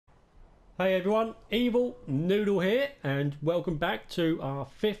Hey everyone, Evil Noodle here, and welcome back to our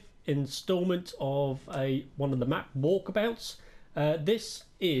fifth instalment of one of the map walkabouts. This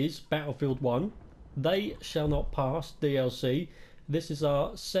is Battlefield 1, They Shall Not Pass DLC. This is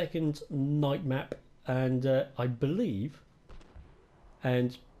our second night map, and I believe,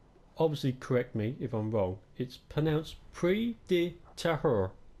 and obviously correct me if I'm wrong, it's pronounced Prise de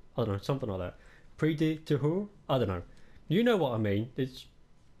tahure. I don't know, something like that. Prise de tahure? I don't know. You know what I mean, it's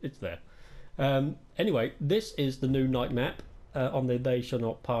there. Anyway, this is the new night map on the They Shall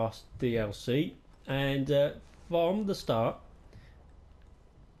Not Pass DLC, and from the start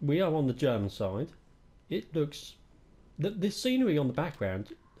we are on the German side. It looks, the scenery on the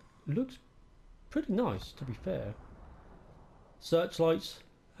background looks pretty nice, to be fair. Searchlights,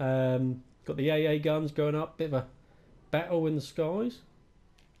 got the AA guns going up, bit of a battle in the skies.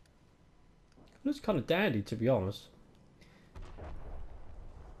 Looks kind of dandy, to be honest.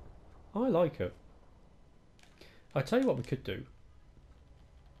 I like it. I tell you what we could do.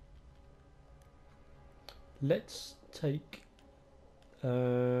 Let's take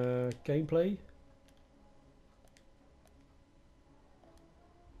gameplay.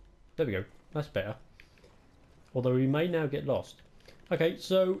 There we go. That's better. Although we may now get lost. Okay,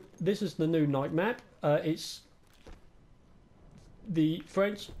 so this is the new night map. It's the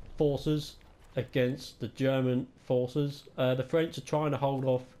French forces against the German forces. The French are trying to hold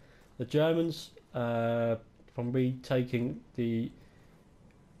off the Germans from retaking the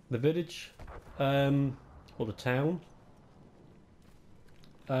village or the town.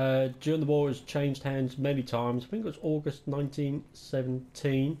 During the war, it's changed hands many times. I think it was August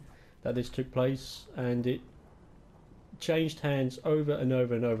 1917 that this took place, and it changed hands over and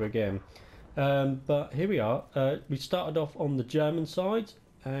over and over again. But here we are. We started off on the German side,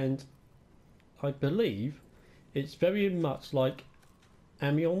 and I believe it's very much like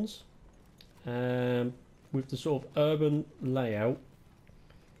Amiens, with the sort of urban layout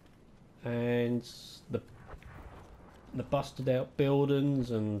and the busted out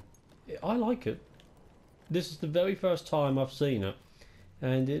buildings, and I like it. This is the very first time I've seen it,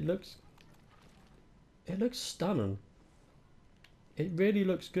 and it looks stunning. It really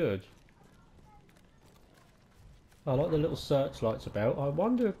looks good. I like the little searchlights about. I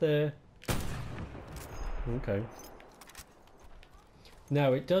wonder if they're okay.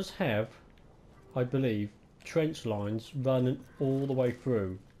 Now it does have, I believe, trench lines running all the way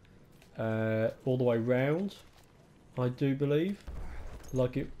through, all the way round, I do believe,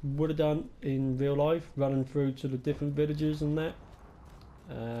 like it would have done in real life, running through to the different villages and that.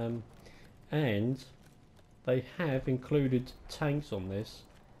 And they have included tanks on this.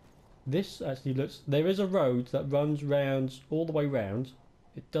 This actually looks, there is a road that runs round all the way round.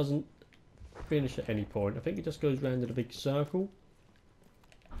 It doesn't finish at any point. I think it just goes round in a big circle.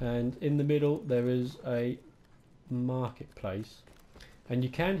 And in the middle there is a marketplace, and you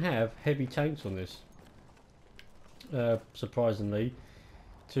can have heavy tanks on this. Surprisingly,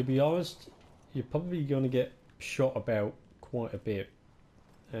 to be honest, you're probably going to get shot about quite a bit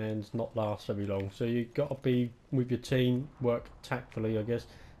and not last very long, so you've got to be with your team, work tactfully, I guess.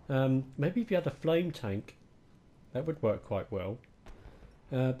 Maybe if you had a flame tank, that would work quite well.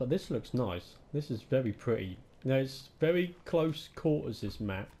 But this looks nice. This is very pretty. Now it's very close quarters, this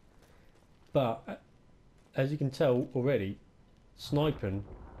map, but as you can tell already, sniping,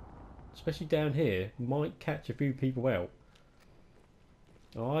 especially down here, might catch a few people out.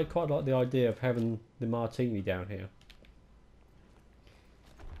 I quite like the idea of having the martini down here,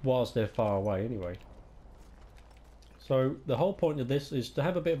 whilst they're far away anyway. So the whole point of this is to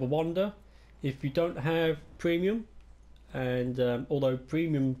have a bit of a wander. If you don't have premium, and although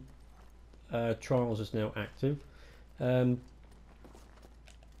premium trials is now active, but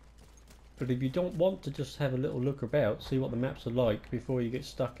if you don't want to just have a little look about, see what the maps are like before you get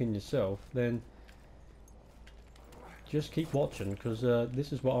stuck in yourself, then just keep watching, because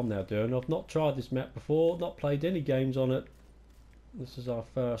this is what I'm now doing. I've not tried this map before, not played any games on it. This is our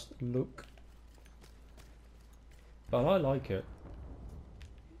first look, but I like it.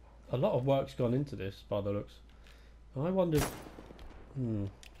 A lot of work's gone into this by the looks. I wonder,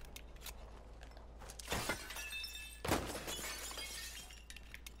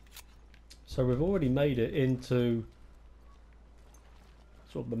 so we've already made it into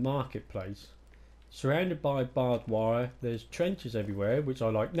sort of the marketplace, surrounded by barbed wire. There's trenches everywhere, which I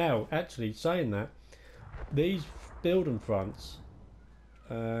like. Now, actually, saying that, these building fronts,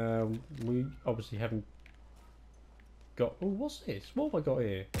 we obviously haven't got. Oh, what's this? What have I got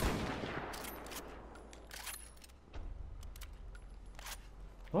here?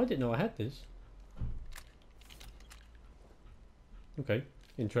 I didn't know I had this. Okay.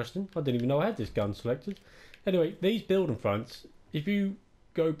 Interesting. I didn't even know I had this gun selected. Anyway, these building fronts, if you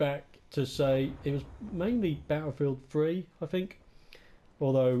go back to say, it was mainly Battlefield 3, I think.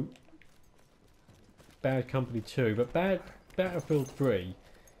 Although, Bad Company 2, but Battlefield 3,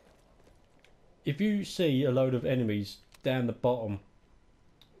 if you see a load of enemies down the bottom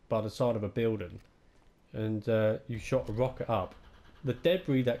by the side of a building, and you shot a rocket up, the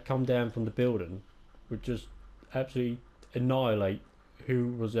debris that come down from the building would just absolutely annihilate who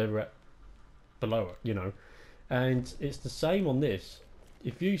was ever at below it, you know. And it's the same on this.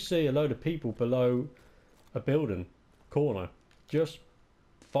 If you see a load of people below a building corner, just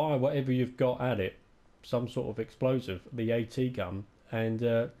fire whatever you've got at it, some sort of explosive, the AT gun, and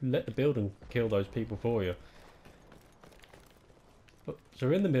let the building kill those people for you. So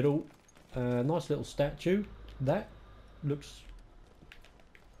we're in the middle, nice little statue. That looks...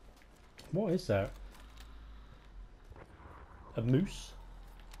 What is that? A moose?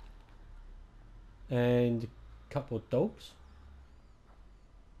 And a couple of dogs?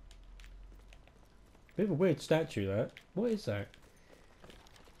 Bit of a weird statue, that. What is that?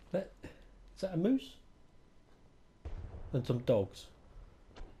 Is that a moose? And some dogs.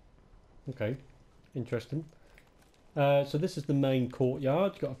 Okay, interesting. So this is the main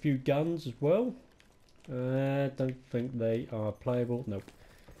courtyard. Got a few guns as well. Don't think they are playable. Nope.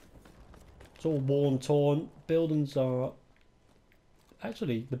 It's all worn, torn. Buildings are...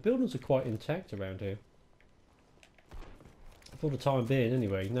 Actually, the buildings are quite intact around here. For the time being,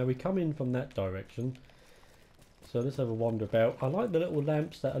 anyway. Now we come in from that direction. So let's have a wander about. I like the little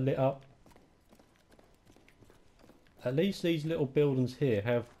lamps that are lit up. At least these little buildings here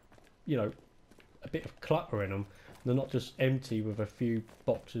have, you know, a bit of clutter in them. They're not just empty with a few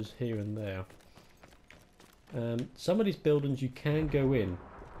boxes here and there. Some of these buildings you can go in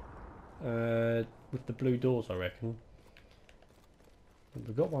with the blue doors, I reckon. And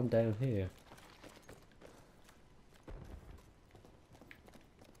we've got one down here.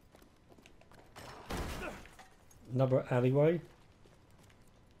 Another alleyway.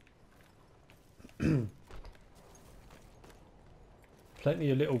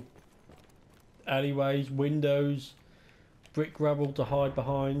 Plenty of little alleyways, windows, brick rubble to hide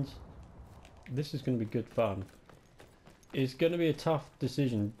behind. This is going to be good fun. It's going to be a tough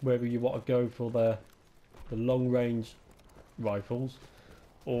decision whether you want to go for the long range rifles,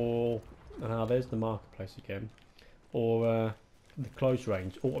 or there's the marketplace again, or the close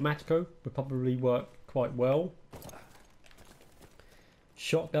range. Automatico would probably work quite well.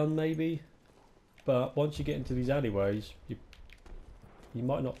 Shotgun maybe, but once you get into these alleyways, you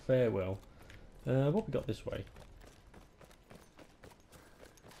might not fare well. What we got this way?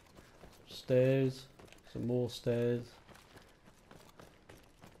 Stairs, some more stairs.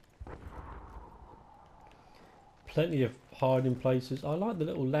 Plenty of hiding places. I like the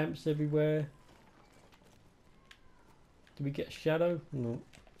little lamps everywhere. Did we get a shadow? No.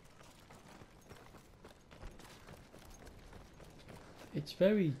 It's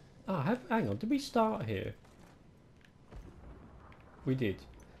very... hang on, did we start here? We did.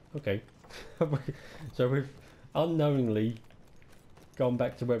 Okay. So we've unknowingly gone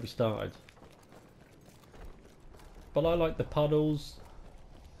back to where we started. But I like the puddles,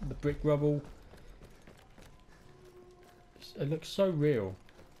 the brick rubble. It looks so real.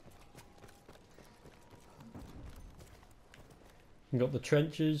 You've got the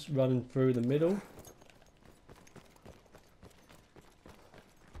trenches running through the middle.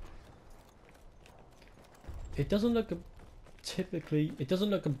 It doesn't look it doesn't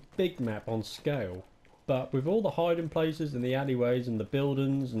look a big map on scale, but with all the hiding places and the alleyways and the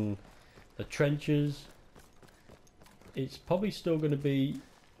buildings and the trenches, it's probably still going to be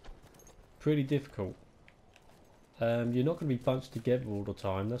pretty difficult. You're not going to be bunched together all the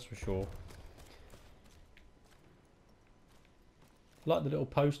time, that's for sure. Like the little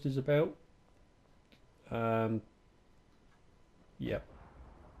posters about. Yep.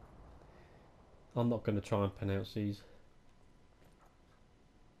 I'm not going to try and pronounce these.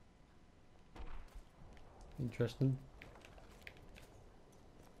 Interesting.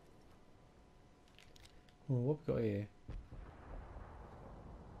 Oh, what have we got here?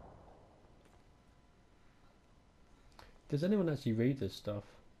 Does anyone actually read this stuff?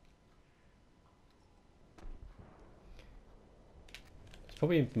 There's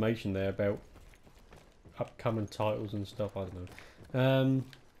probably information there about upcoming titles and stuff, I don't know.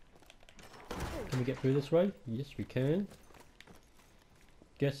 Can we get through this way? Yes, we can.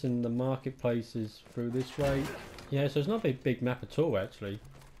 Guessing the marketplace is through this way. Yeah, so it's not a big map at all, actually.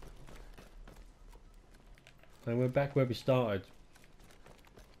 And we're back where we started.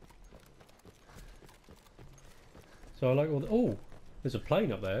 So I like all the... Oh! There's a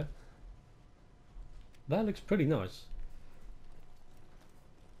plane up there. That looks pretty nice.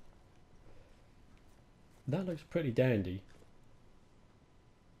 That looks pretty dandy.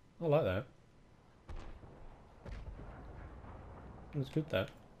 I like that. That's good, that.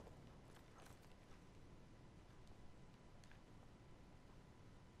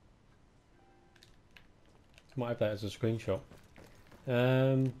 Might have that as a screenshot.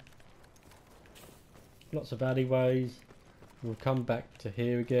 Lots of alleyways. We'll come back to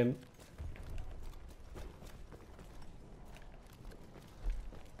here again.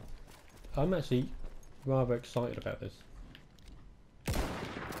 I'm actually rather excited about this.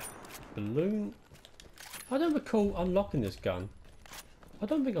 Balloon. I don't recall unlocking this gun. I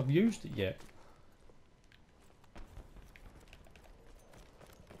don't think I've used it yet.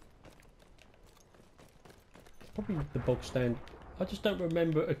 It's probably the bog stand. I just don't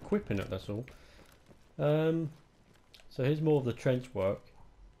remember equipping it, that's all. So here's more of the trench work.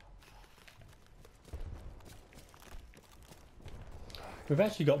 We've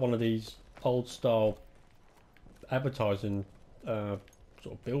actually got one of these old style advertising sort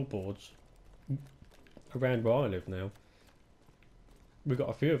of billboards around where I live now. We've got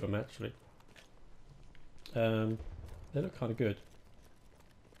a few of them actually. They look kind of good.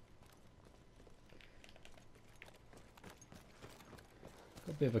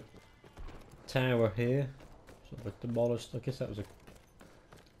 Got a bit of a tower here, sort of a demolished. I guess that was a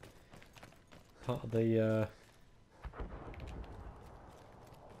part of the.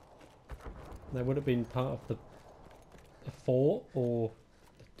 That would have been part of the fort or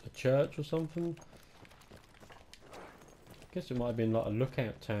a church or something. I guess it might have been like a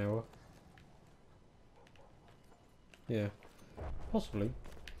lookout tower. Yeah, possibly.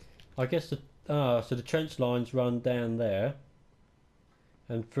 I guess the so the trench lines run down there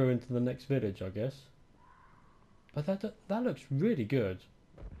and through into the next village, I guess. But that looks really good.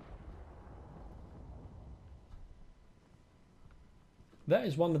 That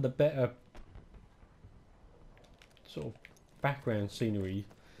is one of the better sort of background scenery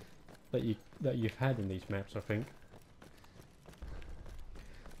that you've had in these maps, I think.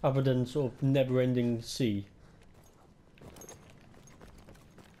 Other than sort of never-ending sea.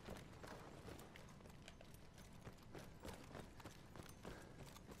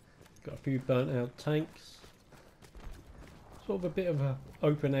 Got a few burnt out tanks. Sort of a bit of a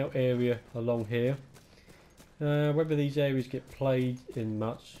open out area along here. Whether these areas get played in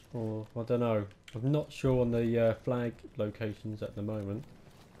much, or I don't know. I'm not sure on the flag locations at the moment.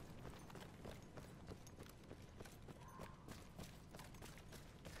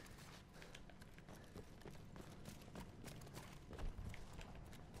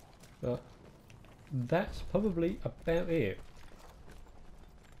 But that's probably about it.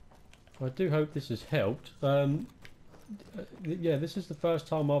 I do hope this has helped. Yeah, this is the first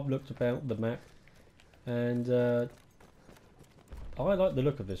time I've looked about the map, and I like the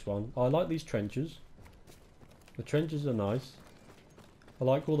look of this one. I like these trenches. The trenches are nice. I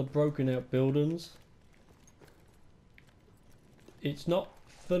like all the broken out buildings. It's not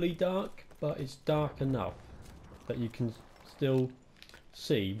fully dark, but it's dark enough that you can still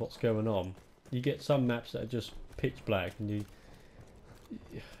see what's going on. You get some maps that are just pitch black and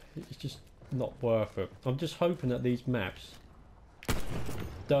it's just not worth it. I'm just hoping that these maps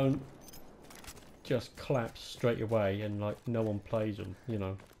don't just collapse straight away and like no one plays them, you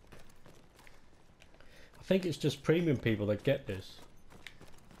know. I think it's just premium people that get this,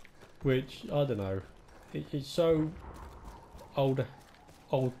 which I don't know. It's so old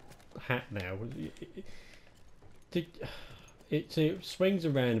hat now. It swings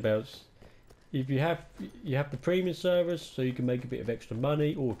and roundabouts. If you have the premium service, so you can make a bit of extra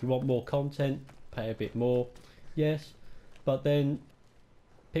money, or if you want more content, pay a bit more. Yes, but then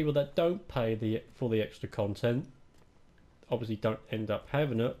people that don't pay for the extra content obviously don't end up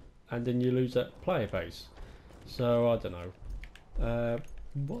having it, and then you lose that player base. So I don't know.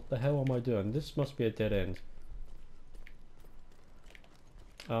 What the hell am I doing? This must be a dead end.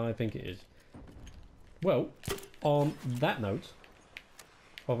 I think it is. Well, on that note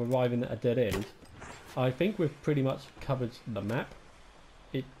of arriving at a dead end, I think we've pretty much covered the map.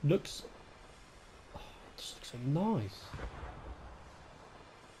 It looks, it just looks so nice.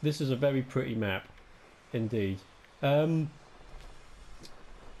 This is a very pretty map indeed.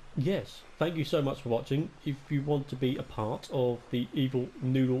 Yes, thank you so much for watching. If you want to be a part of the Evil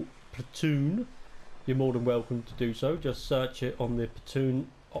Noodle platoon, you're more than welcome to do so. Just search it on the platoon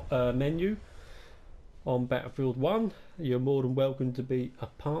menu on Battlefield 1. You're more than welcome to be a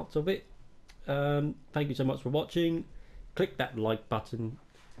part of it. Thank you so much for watching. Click that like button,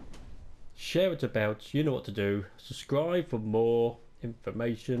 share it about, you know what to do, subscribe for more.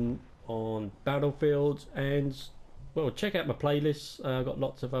 information on Battlefield, and well, check out my playlists. I've got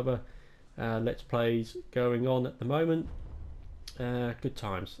lots of other Let's Plays going on at the moment. Good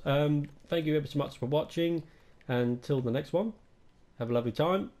times. Thank you ever so much for watching. Until the next one, have a lovely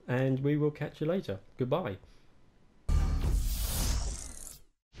time, and we will catch you later. Goodbye.